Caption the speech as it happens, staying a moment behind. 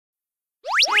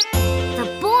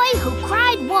who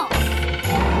cried wolf.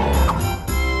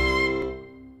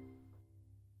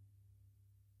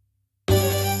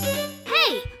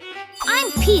 Hey,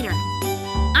 I'm Peter.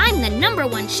 I'm the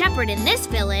 #1 shepherd in this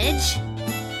village.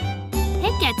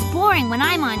 It gets boring when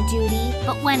I'm on duty,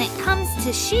 but when it comes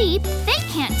to sheep, they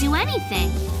can't do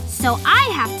anything. So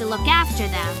I have to look after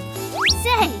them.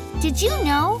 Say, did you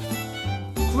know?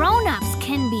 Grown-ups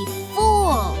can be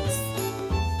fools.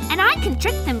 And I can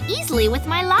trick them easily with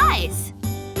my lies.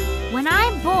 When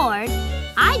I'm bored,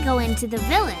 I go into the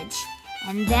village,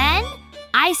 and then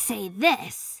I say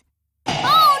this.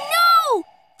 Oh no!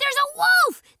 There's a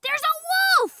wolf! There's a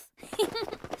wolf!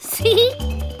 See?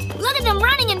 Look at them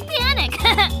running in panic.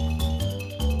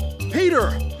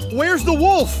 Peter, where's the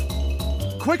wolf?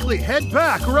 Quickly head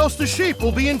back or else the sheep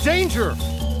will be in danger.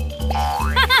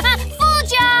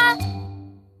 Fooled ya!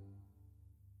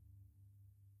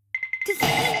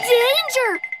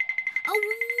 Danger! A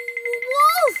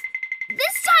wolf!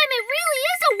 This time it really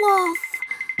is a wolf!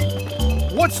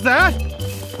 What's that?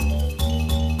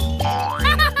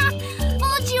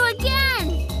 Fooled you again!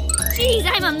 Jeez,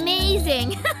 I'm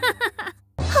amazing!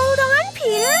 Hold on,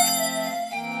 Peter.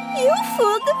 You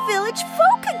fooled the village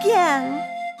folk again.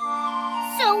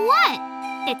 So what?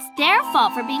 It's their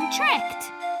fault for being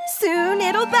tricked. Soon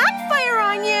it'll backfire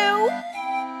on you.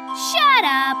 Shut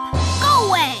up! Go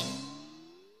away!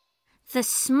 The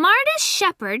smartest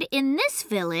shepherd in this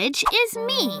village is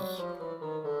me.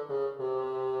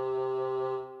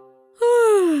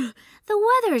 The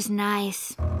weather's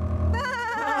nice.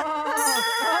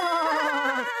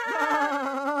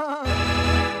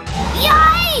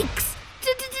 Yikes!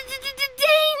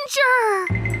 Danger!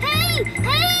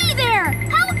 Hey there!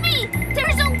 Help me!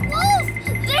 There's a wolf!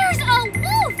 There's a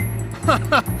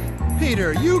wolf!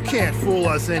 Peter, you can't fool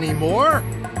us anymore.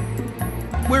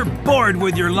 We're bored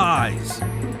with your lies.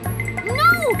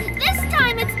 No! This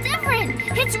time it's different!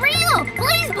 It's real!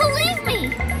 Please believe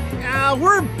me!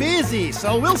 We're busy,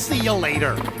 so we'll see you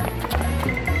later.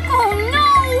 Oh no!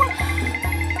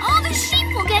 All the sheep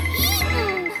will get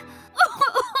eaten!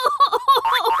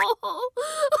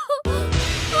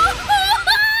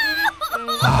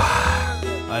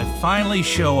 I finally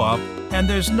show up, and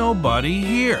there's nobody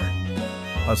here.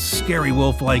 A scary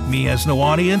wolf like me has no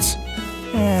audience?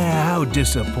 How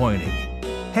disappointing.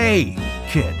 Hey,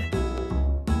 kid.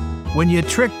 When you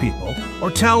trick people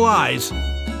or tell lies,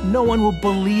 no one will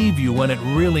believe you when it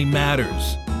really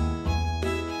matters.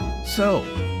 So,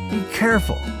 be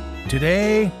careful.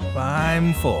 Today,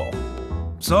 I'm full.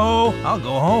 So, I'll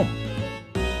go home.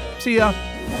 See ya.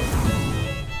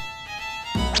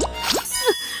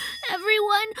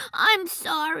 Everyone, I'm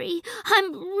sorry.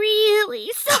 I'm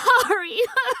really sorry.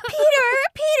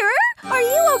 Peter, are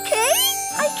you okay?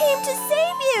 I came to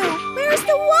save you. Where's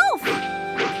the wolf?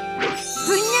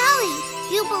 Brunelli,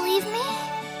 you believe me?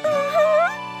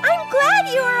 I'm glad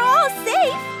you are all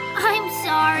safe. I'm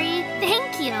sorry.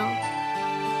 Thank you.